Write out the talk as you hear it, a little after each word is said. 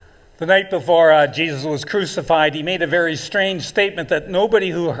The night before Jesus was crucified, he made a very strange statement that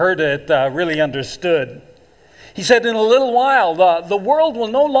nobody who heard it really understood. He said, in a little while, the world will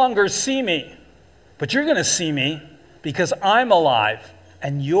no longer see me, but you're going to see me because I'm alive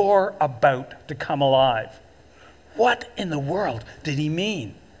and you're about to come alive. What in the world did he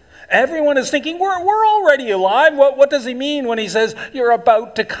mean? Everyone is thinking, we're already alive. What does he mean when he says, you're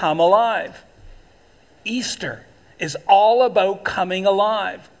about to come alive? Easter is all about coming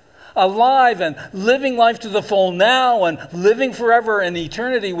alive. Alive and living life to the full now and living forever in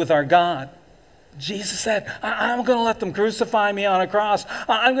eternity with our God. Jesus said, I'm going to let them crucify me on a cross.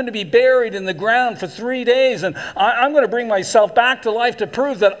 I'm going to be buried in the ground for 3 days, and I'm going to bring myself back to life to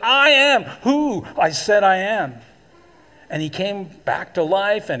prove that I am who I said I am. And he came back to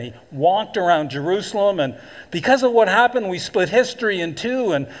life, and he walked around Jerusalem. And because of what happened, we split history in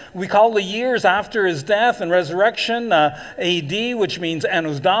two, and we call the years after his death and resurrection AD, which means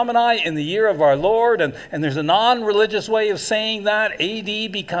Annus Domini, in the year of our Lord. And there's a non-religious way of saying that.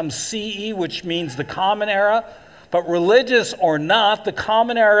 AD becomes CE, which means the Common Era. But religious or not, the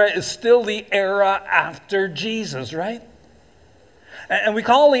Common Era is still the era after Jesus, right? And we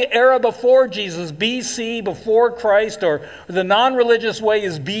call the era before Jesus BC, before Christ, or the non-religious way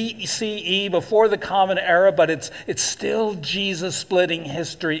is BCE, before the Common Era, but it's still Jesus splitting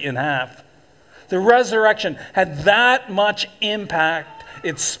history in half. The resurrection had that much impact,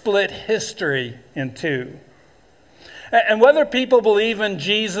 it split history in two. And whether people believe in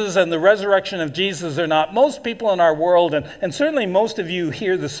Jesus and the resurrection of Jesus or not, most people in our world, and certainly most of you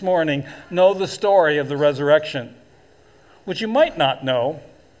here this morning, know the story of the resurrection. What you might not know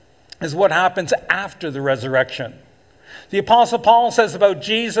is what happens after the resurrection. The Apostle Paul says about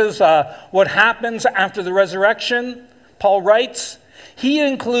Jesus, what happens after the resurrection. Paul writes, he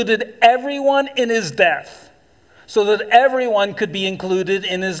included everyone in his death so that everyone could be included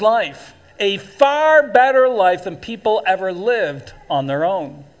in his life. A far better life than people ever lived on their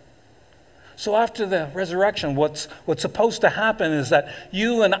own. So after the resurrection, what's supposed to happen is that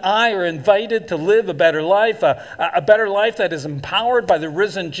you and I are invited to live a better life that is empowered by the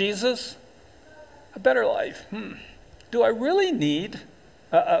risen Jesus. A better life. Do I really need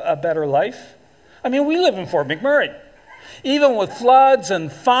a better life? I mean, we live in Fort McMurray. Even with floods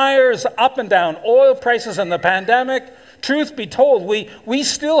and fires, up and down oil prices and the pandemic, truth be told, we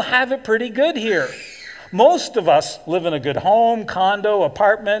still have it pretty good here. Most of us live in a good home, condo,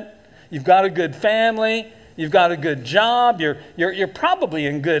 apartment. You've got a good family. You've got a good job. You're probably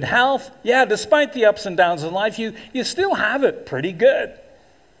in good health. Yeah, despite the ups and downs in life, you still have it pretty good.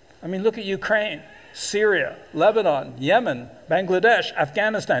 I mean, look at Ukraine, Syria, Lebanon, Yemen, Bangladesh,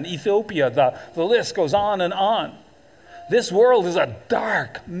 Afghanistan, Ethiopia. The list goes on and on. This world is a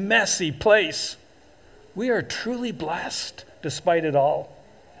dark, messy place. We are truly blessed despite it all.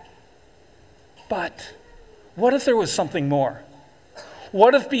 But what if there was something more?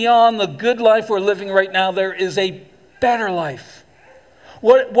 What if beyond the good life we're living right now, there is a better life?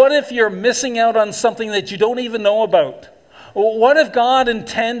 What if you're missing out on something that you don't even know about? What if God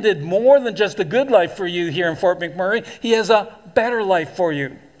intended more than just a good life for you here in Fort McMurray? He has a better life for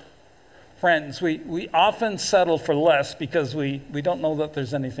you. Friends, we often settle for less because we don't know that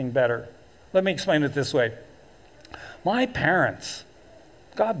there's anything better. Let me explain it this way. My parents,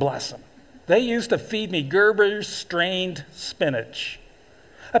 God bless them, they used to feed me Gerber's strained spinach.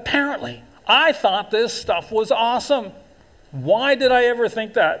 Apparently, I thought this stuff was awesome. Why did I ever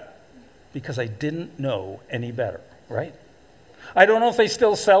think that? Because I didn't know any better, right? I don't know if they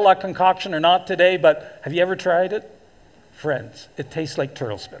still sell that concoction or not today, but have you ever tried it? Friends, it tastes like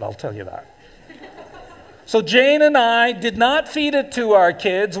turtle spit, I'll tell you that. So Jane and I did not feed it to our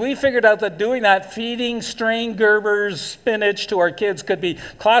kids. We figured out that doing that, feeding strained Gerber's spinach to our kids could be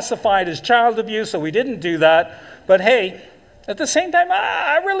classified as child abuse, so we didn't do that. But hey, at the same time,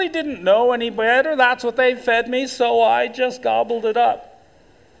 I really didn't know any better. That's what they fed me, so I just gobbled it up.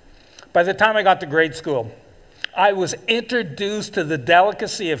 By the time I got to grade school, I was introduced to the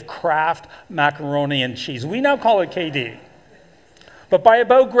delicacy of Kraft macaroni and cheese. We now call it KD. But by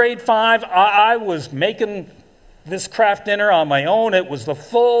about grade 5, I was making this Kraft dinner on my own. It was the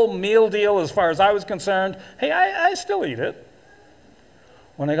full meal deal as far as I was concerned. Hey, I still eat it.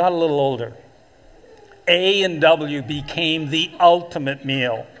 When I got a little older, A&W became the ultimate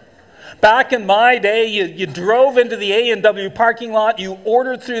meal. Back in my day, you drove into the A&W parking lot, you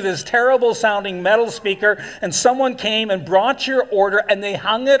ordered through this terrible sounding metal speaker, and someone came and brought your order and they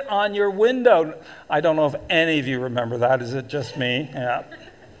hung it on your window. I don't know if any of you remember that. Is it just me? Yeah.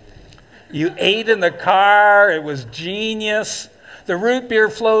 You ate in the car. It was genius. The root beer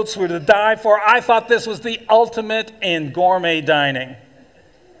floats were to die for. I thought this was the ultimate in gourmet dining.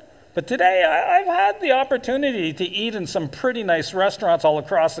 But today, I've had the opportunity to eat in some pretty nice restaurants all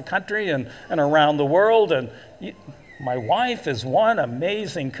across the country and around the world. And my wife is one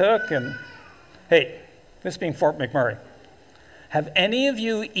amazing cook. And hey, this being Fort McMurray, have any of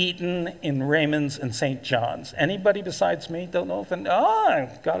you eaten in Raymond's and St. John's? Anybody besides me? Don't know if...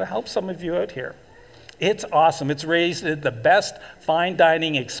 I've got to help some of you out here. It's awesome. It's rated the best fine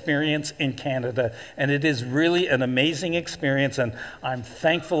dining experience in Canada, and it is really an amazing experience, and I'm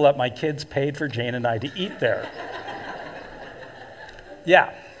thankful that my kids paid for Jane and I to eat there.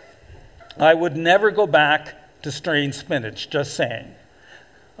 Yeah, I would never go back to strained spinach, just saying.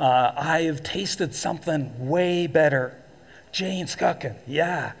 I have tasted something way better. Jane's cooking,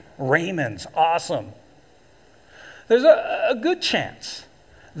 yeah. Raymond's, awesome. There's a good chance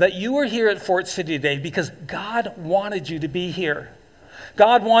that you are here at Fort City today because God wanted you to be here.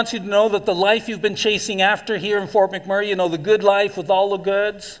 God wants you to know that the life you've been chasing after here in Fort McMurray, you know, the good life with all the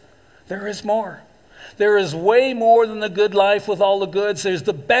goods, there is more. There is way more than the good life with all the goods. There's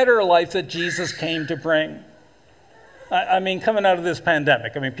the better life that Jesus came to bring. I mean, coming out of this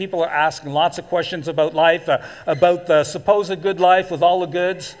pandemic, people are asking lots of questions about life, about the supposed good life with all the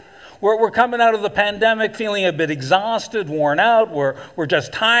goods. We're coming out of the pandemic feeling a bit exhausted, worn out. We're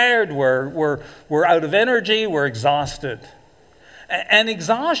just tired. We're out of energy. We're exhausted. And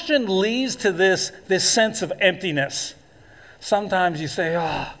exhaustion leads to this sense of emptiness. Sometimes you say,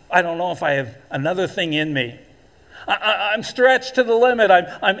 I don't know if I have another thing in me. I'm stretched to the limit.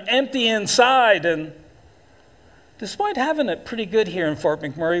 I'm empty inside. And despite having it pretty good here in Fort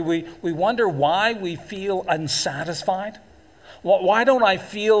McMurray, we wonder why we feel unsatisfied. Why don't I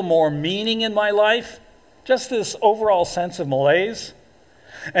feel more meaning in my life? Just this overall sense of malaise.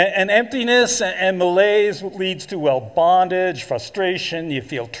 And emptiness and malaise leads to, bondage, frustration. You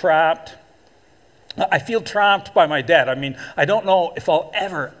feel trapped. I feel trapped by my debt. I don't know if I'll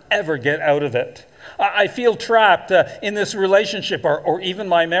ever get out of it. I feel trapped in this relationship or even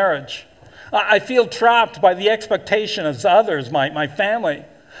my marriage. I feel trapped by the expectation of others, my family.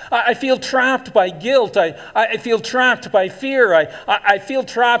 I feel trapped by guilt. I feel trapped by fear. I feel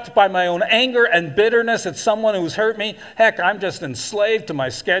trapped by my own anger and bitterness at someone who's hurt me. Heck, I'm just enslaved to my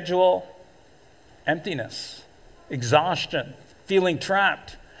schedule. Emptiness, exhaustion, feeling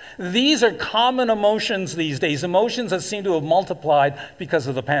trapped. These are common emotions these days, emotions that seem to have multiplied because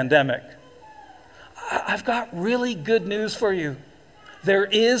of the pandemic. I've got really good news for you. There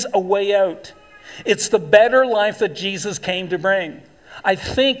is a way out. It's the better life that Jesus came to bring. I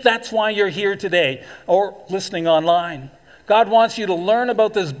think that's why you're here today or listening online. God wants you to learn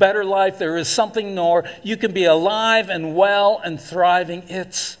about this better life. There is something more. You can be alive and well and thriving.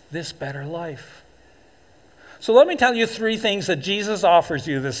 It's this better life. So let me tell you 3 things that Jesus offers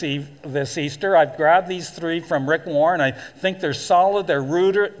you this Easter. I've grabbed these 3 from Rick Warren. I think they're solid. They're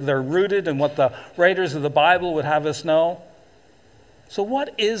rooted in what the writers of the Bible would have us know. So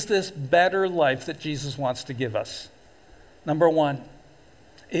what is this better life that Jesus wants to give us? Number 1,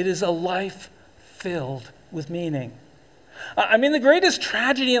 it is a life filled with meaning. The greatest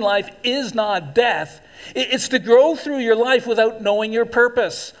tragedy in life is not death. It's to go through your life without knowing your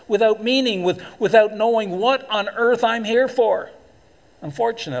purpose, without meaning, without knowing what on earth I'm here for.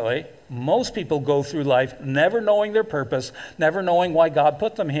 Unfortunately, most people go through life never knowing their purpose, never knowing why God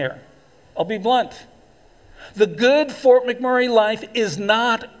put them here. I'll be blunt. The good Fort McMurray life is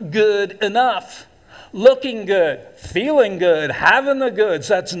not good enough. Looking good, feeling good, having the goods,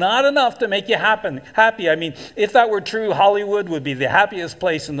 that's not enough to make you happy. If that were true, Hollywood would be the happiest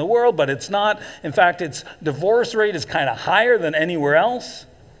place in the world, but it's not. In fact, its divorce rate is kind of higher than anywhere else.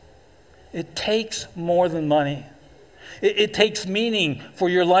 It takes more than money. It takes meaning for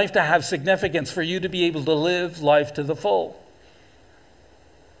your life to have significance, for you to be able to live life to the full.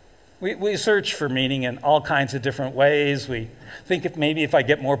 We search for meaning in all kinds of different ways. We think if I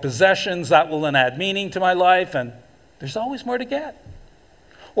get more possessions, that will then add meaning to my life, and there's always more to get.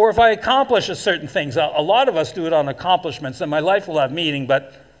 Or if I accomplish certain things, a lot of us do it on accomplishments, then my life will have meaning,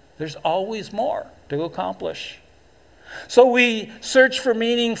 but there's always more to accomplish. So we search for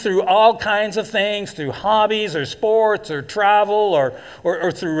meaning through all kinds of things, through hobbies or sports or travel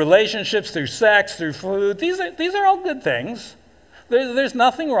or through relationships, through sex, through food. These are all good things. There's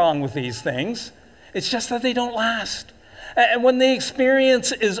nothing wrong with these things. It's just that they don't last. And when the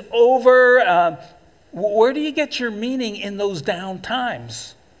experience is over, where do you get your meaning in those down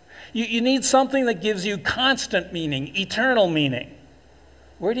times? You need something that gives you constant meaning, eternal meaning.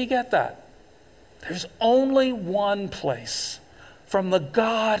 Where do you get that? There's only one place, from the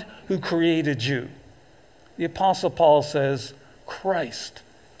God who created you. The Apostle Paul says, Christ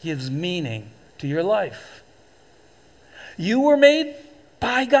gives meaning to your life. You were made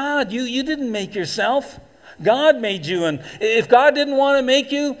by God. You didn't make yourself. God made you. And if God didn't want to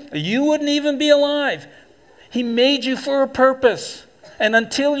make you, you wouldn't even be alive. He made you for a purpose. And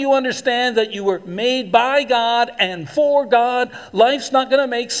until you understand that you were made by God and for God, life's not going to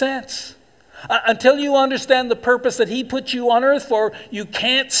make sense. Until you understand the purpose that He put you on earth for, you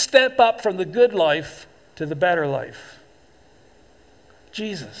can't step up from the good life to the better life.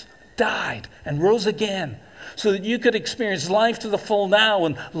 Jesus died and rose again so that you could experience life to the full now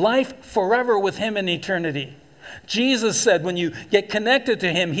and life forever with Him in eternity. Jesus said when you get connected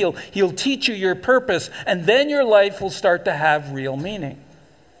to Him, He'll teach you your purpose, and then your life will start to have real meaning.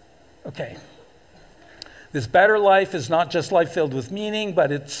 Okay. This better life is not just life filled with meaning,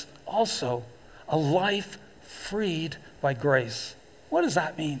 but it's also a life freed by grace. What does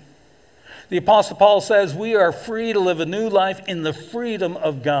that mean? The Apostle Paul says we are free to live a new life in the freedom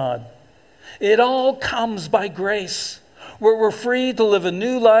of God. It all comes by grace. We're free to live a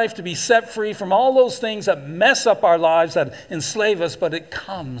new life, to be set free from all those things that mess up our lives, that enslave us, but it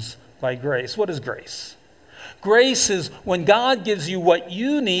comes by grace. What is grace? Grace is when God gives you what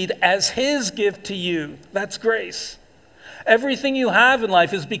you need as His gift to you. That's grace. Everything you have in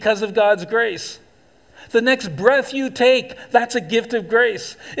life is because of God's grace. The next breath you take, that's a gift of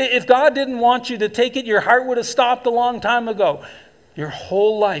grace. If God didn't want you to take it, your heart would have stopped a long time ago. Your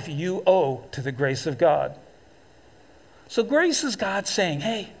whole life you owe to the grace of God. So grace is God saying,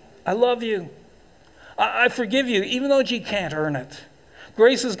 hey, I love you. I forgive you, even though you can't earn it.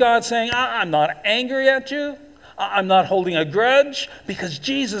 Grace is God saying, I'm not angry at you. I'm not holding a grudge because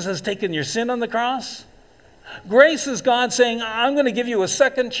Jesus has taken your sin on the cross. Grace is God saying, I'm going to give you a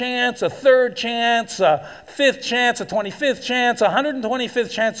second chance, a third chance, a fifth chance, a 25th chance, a 125th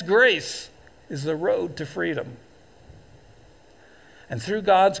chance. Grace is the road to freedom. And through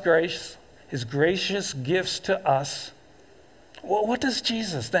God's grace, His gracious gifts to us, well, what does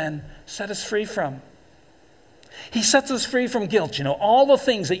Jesus then set us free from? He sets us free from guilt. You know, all the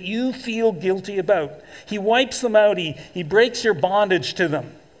things that you feel guilty about. He wipes them out. He breaks your bondage to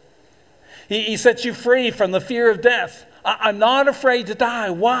them. He sets you free from the fear of death. I'm not afraid to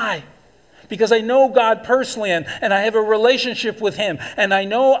die. Why? Because I know God personally and I have a relationship with Him. And I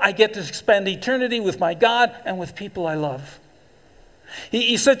know I get to spend eternity with my God and with people I love.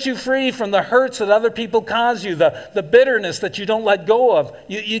 He sets you free from the hurts that other people cause you, the bitterness that you don't let go of.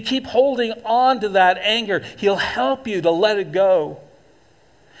 You keep holding on to that anger. He'll help you to let it go.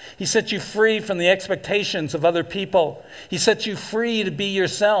 He sets you free from the expectations of other people. He sets you free to be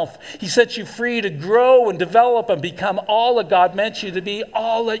yourself. He sets you free to grow and develop and become all that God meant you to be,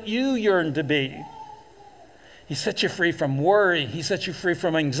 all that you yearn to be. He sets you free from worry. He sets you free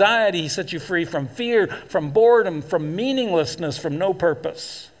from anxiety. He sets you free from fear, from boredom, from meaninglessness, from no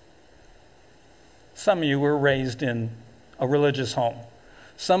purpose. Some of you were raised in a religious home.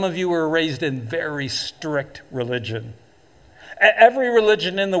 Some of you were raised in very strict religion. Every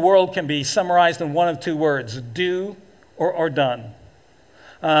religion in the world can be summarized in one of two words: do or done.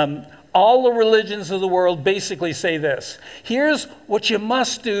 All the religions of the world basically say this: here's what you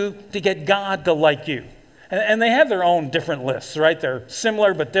must do to get God to like you. And they have their own different lists, right? They're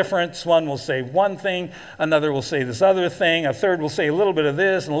similar but different. One will say one thing, another will say this other thing, a third will say a little bit of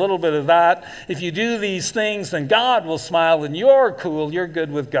this and a little bit of that. If you do these things, then God will smile and you're cool, you're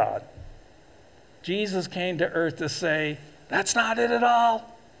good with God. Jesus came to earth to say, that's not it at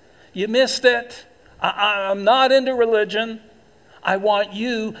all. You missed it. I'm not into religion. I want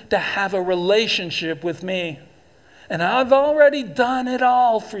you to have a relationship with me. And I've already done it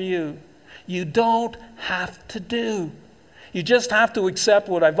all for you. You don't have to do. You just have to accept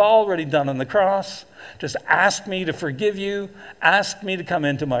what I've already done on the cross. Just ask me to forgive you. Ask me to come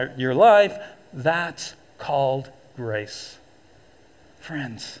into your life. That's called grace.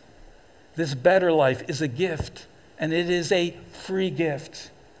 Friends, this better life is a gift, and it is a free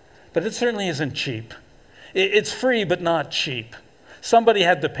gift. But it certainly isn't cheap. It's free, but not cheap. Somebody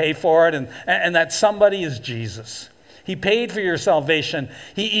had to pay for it, and that somebody is Jesus. He paid for your salvation.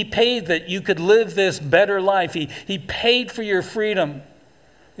 He paid that you could live this better life. He paid for your freedom.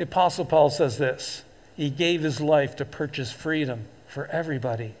 The Apostle Paul says this: He gave His life to purchase freedom for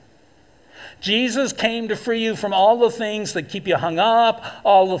everybody. Jesus came to free you from all the things that keep you hung up,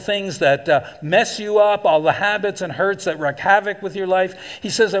 all the things that mess you up, all the habits and hurts that wreak havoc with your life. He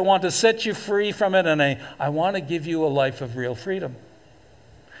says, I want to set you free from it, and I want to give you a life of real freedom.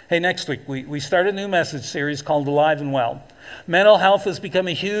 Hey, next week, we start a new message series called Alive and Well. Mental health has become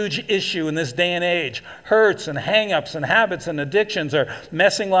a huge issue in this day and age. Hurts and hang-ups and habits and addictions are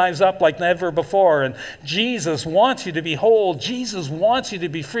messing lives up like never before. And Jesus wants you to be whole. Jesus wants you to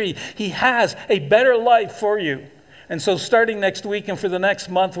be free. He has a better life for you. And so starting next week and for the next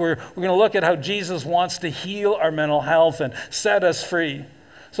month, we're going to look at how Jesus wants to heal our mental health and set us free.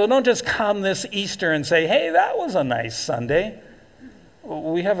 So don't just come this Easter and say, hey, that was a nice Sunday.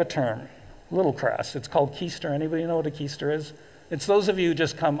 We have a term, a little crass. It's called Keister. Anybody know what a Keister is? It's those of you who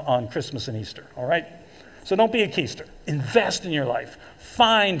just come on Christmas and Easter, all right? So don't be a Keister. Invest in your life.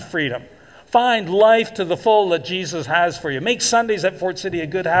 Find freedom. Find life to the full that Jesus has for you. Make Sundays at Fort City a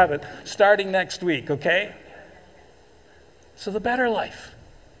good habit starting next week, okay? So the better life,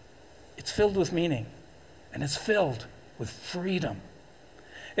 it's filled with meaning, and it's filled with freedom.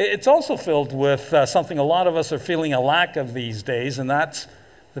 It's also filled with something a lot of us are feeling a lack of these days, and that's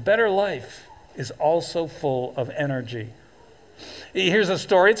the better life is also full of energy. Here's a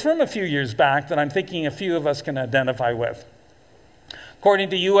story. It's from a few years back that I'm thinking a few of us can identify with.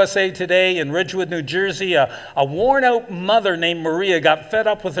 According to USA Today, in Ridgewood, New Jersey, a worn-out mother named Maria got fed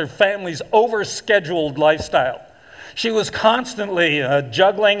up with her family's overscheduled lifestyle. She was constantly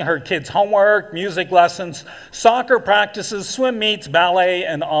juggling her kids' homework, music lessons, soccer practices, swim meets, ballet,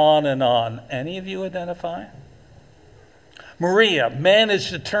 and on and on. Any of you identify? Maria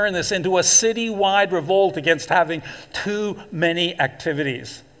managed to turn this into a citywide revolt against having too many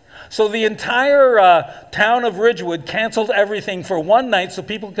activities. So the entire town of Ridgewood canceled everything for one night so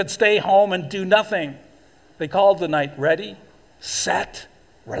people could stay home and do nothing. They called the night Ready, Set,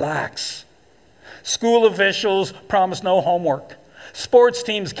 Relax. School officials promised no homework. Sports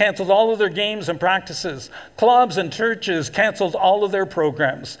teams canceled all of their games and practices. Clubs and churches canceled all of their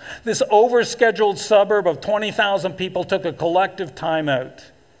programs. This overscheduled suburb of 20,000 people took a collective timeout.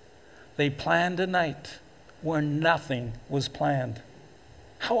 They planned a night where nothing was planned.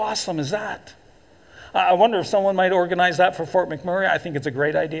 How awesome is that? I wonder if someone might organize that for Fort McMurray. I think it's a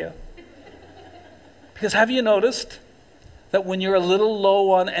great idea. Because have you noticed that when you're a little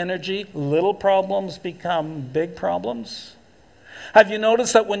low on energy, little problems become big problems? Have you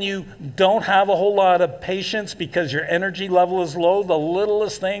noticed that when you don't have a whole lot of patience because your energy level is low, the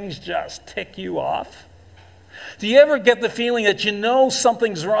littlest things just tick you off? Do you ever get the feeling that you know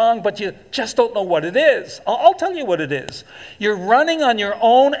something's wrong, but you just don't know what it is? I'll tell you what it is. You're running on your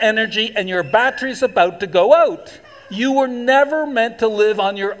own energy and your battery's about to go out. You were never meant to live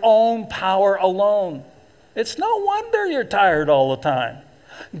on your own power alone. It's no wonder you're tired all the time.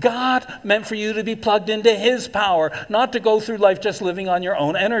 God meant for you to be plugged into His power, not to go through life just living on your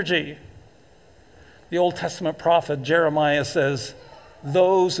own energy. The Old Testament prophet Jeremiah says,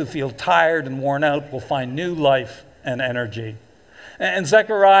 those who feel tired and worn out will find new life and energy. And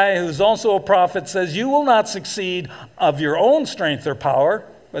Zechariah, who's also a prophet, says, you will not succeed of your own strength or power.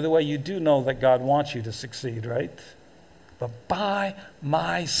 By the way, you do know that God wants you to succeed, right? But by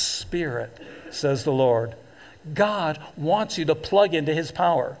my Spirit, says the Lord. God wants you to plug into His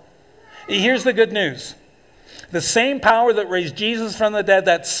power. Here's the good news. The same power that raised Jesus from the dead,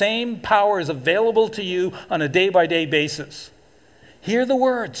 that same power is available to you on a day-by-day basis. Hear the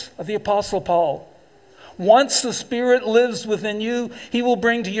words of the Apostle Paul. Once the Spirit lives within you, He will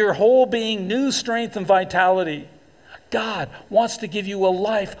bring to your whole being new strength and vitality. God wants to give you a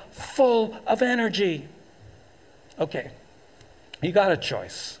life full of energy. Okay, you got a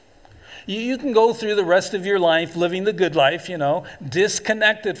choice. You can go through the rest of your life living the good life,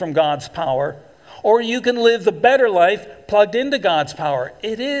 disconnected from God's power. Or you can live the better life plugged into God's power.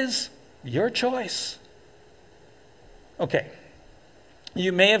 It is your choice. Okay.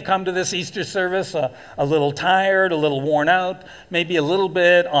 You may have come to this Easter service a little tired, a little worn out, maybe a little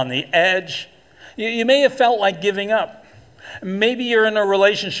bit on the edge. You may have felt like giving up. Maybe you're in a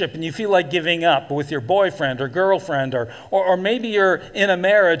relationship and you feel like giving up with your boyfriend or girlfriend, or maybe you're in a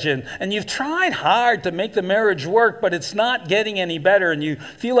marriage and you've tried hard to make the marriage work, but it's not getting any better and you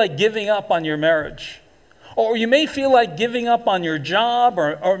feel like giving up on your marriage. Or you may feel like giving up on your job,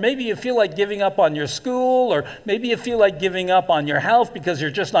 or maybe you feel like giving up on your school, or maybe you feel like giving up on your health because you're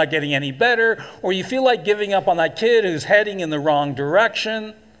just not getting any better, or you feel like giving up on that kid who's heading in the wrong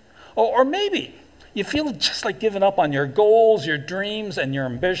direction, or maybe you feel just like giving up on your goals, your dreams, and your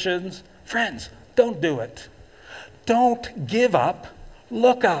ambitions. Friends, don't do it. Don't give up.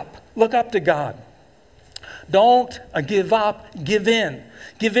 Look up. Look up to God. Don't give up. Give in.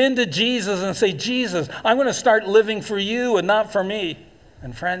 Give in to Jesus and say, Jesus, I'm going to start living for you and not for me.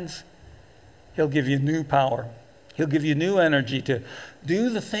 And friends, He'll give you new power. He'll give you new energy to do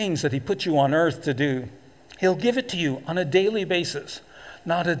the things that He put you on earth to do. He'll give it to you on a daily basis.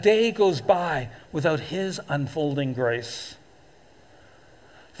 Not a day goes by without His unfolding grace.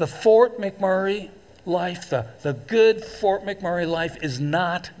 The Fort McMurray life, the good Fort McMurray life is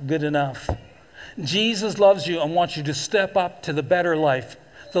not good enough. Jesus loves you and wants you to step up to the better life,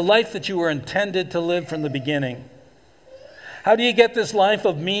 the life that you were intended to live from the beginning. How do you get this life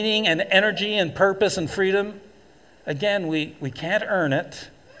of meaning and energy and purpose and freedom? Again, we can't earn it.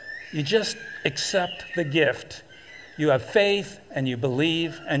 You just accept the gift. You have faith and you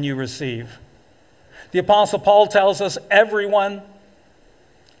believe and you receive. The Apostle Paul tells us everyone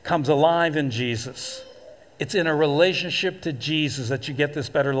comes alive in Jesus. It's in a relationship to Jesus that you get this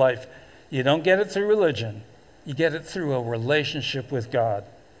better life. You don't get it through religion. You get it through a relationship with God.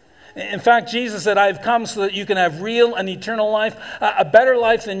 In fact, Jesus said, I've come so that you can have real and eternal life, a better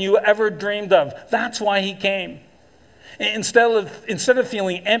life than you ever dreamed of. That's why he came. Instead of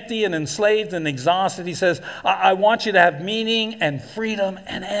feeling empty and enslaved and exhausted, he says, I want you to have meaning and freedom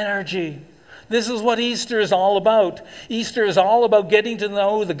and energy. This is what Easter is all about. Easter is all about getting to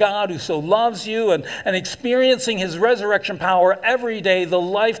know the God who so loves you and experiencing his resurrection power every day, the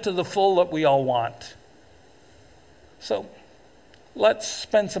life to the full that we all want. So let's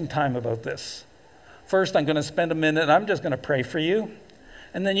spend some time about this. First, I'm going to spend a minute, and I'm just going to pray for you.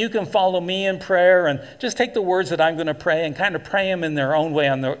 And then you can follow me in prayer and just take the words that I'm going to pray and kind of pray them in their own way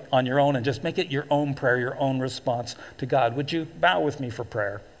on your own and just make it your own prayer, your own response to God. Would you bow with me for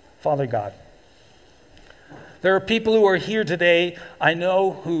prayer? Father God, there are people who are here today, I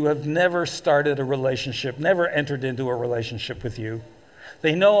know, who have never started a relationship, never entered into a relationship with you.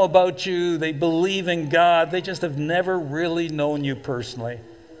 They know about you, they believe in God, they just have never really known you personally.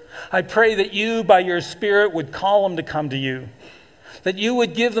 I pray that you, by your Spirit, would call them to come to you. That you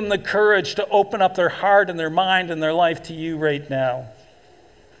would give them the courage to open up their heart and their mind and their life to you right now.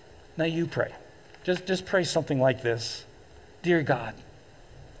 Now you pray. Just pray something like this. Dear God,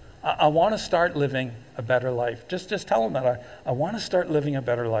 I want to start living a better life. Just tell them that. I want to start living a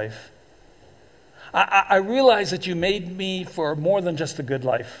better life. I realize that you made me for more than just a good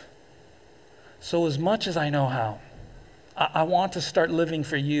life. So as much as I know how, I want to start living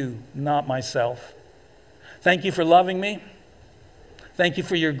for you, not myself. Thank you for loving me. Thank you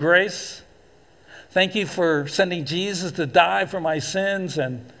for your grace. Thank you for sending Jesus to die for my sins.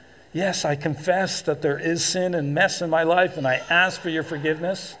 And yes, I confess that there is sin and mess in my life, and I ask for your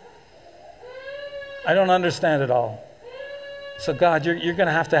forgiveness. I don't understand it all. So God, you're going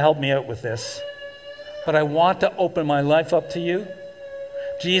to have to help me out with this. But I want to open my life up to you.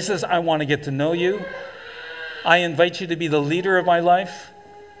 Jesus, I want to get to know you. I invite you to be the leader of my life.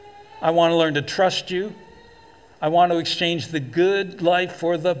 I want to learn to trust you. I want to exchange the good life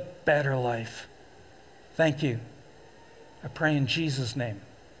for the better life. Thank you. I pray in Jesus' name.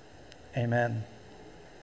 Amen.